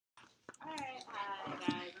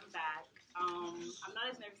I'm not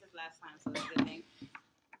as nervous as last time, so that's a good thing.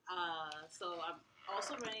 So I'm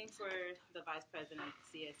also running for the vice president of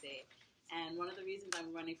the CSA. And one of the reasons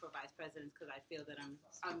I'm running for vice president is because I feel that I'm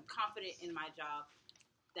confident in my job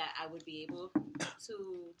that I would be able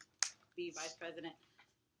to be vice president.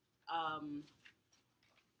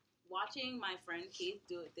 Watching my friend Keith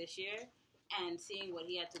do it this year and seeing what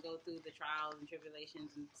he had to go through, the trials and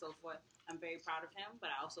tribulations and so forth, I'm very proud of him,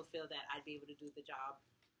 but I also feel that I'd be able to do the job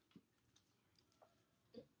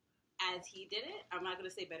as he did it. I'm not going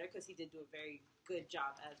to say better because he did do a very good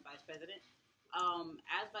job as vice president.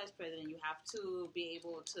 As vice president, you have to be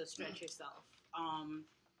able to stretch yourself.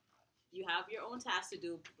 You have your own tasks to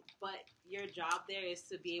do, but your job there is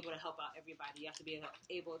to be able to help out everybody. You have to be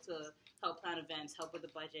able to help plan events, help with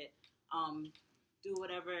the budget, do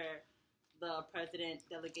whatever the president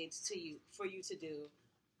delegates to you for you to do,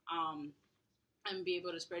 and be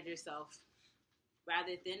able to spread yourself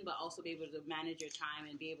rather thin, but also be able to manage your time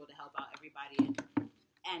and be able to help out everybody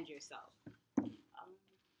and yourself.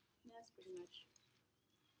 That's pretty much.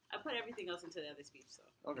 I put everything else into the other speech, so.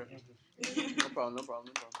 Okay. No problem.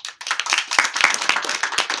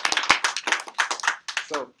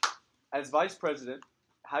 So, as vice president,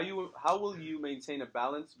 how will you maintain a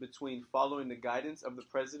balance between following the guidance of the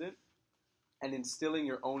president and instilling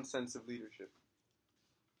your own sense of leadership?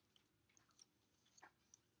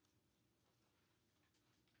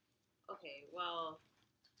 Okay, well,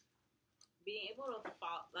 being able to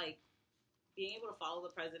follow the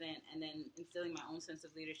president and then instilling my own sense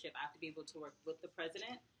of leadership, I have to be able to work with the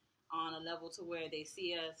president on a level to where they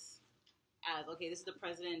see us as, okay, this is the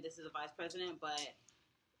president, this is the vice president, but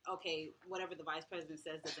okay, whatever the vice president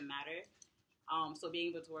says doesn't matter. So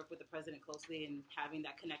being able to work with the president closely and having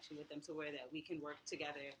that connection with them to where that we can work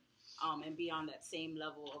together and be on that same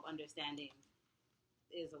level of understanding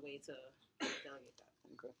is a way to delegate that.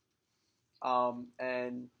 Okay.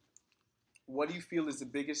 And what do you feel is the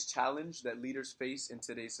biggest challenge that leaders face in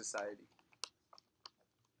today's society?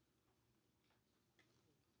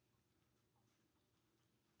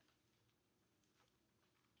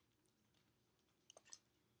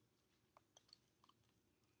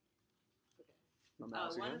 One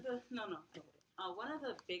of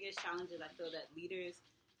the biggest challenges I feel that leaders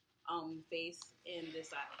face in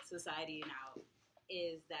this society now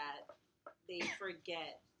is that they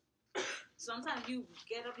forget. Sometimes you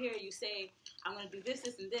get up here, you say, I'm going to do this,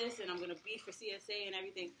 and this, and I'm going to be for CSA and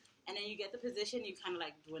everything, and then you get the position, you kind of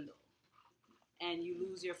like dwindle, and you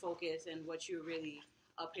lose your focus and what you're really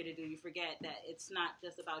up here to do. You forget that it's not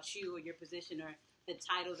just about you or your position or the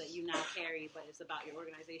title that you now carry, but it's about your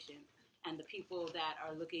organization and the people that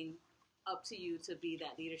are looking up to you to be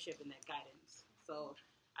that leadership and that guidance. So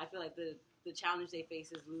I feel like the challenge they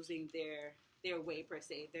face is losing their way, per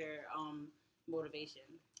se, their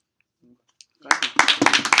motivation. Thank you.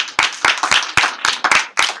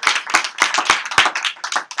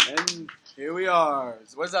 And here we are.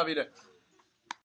 What's up, Vida?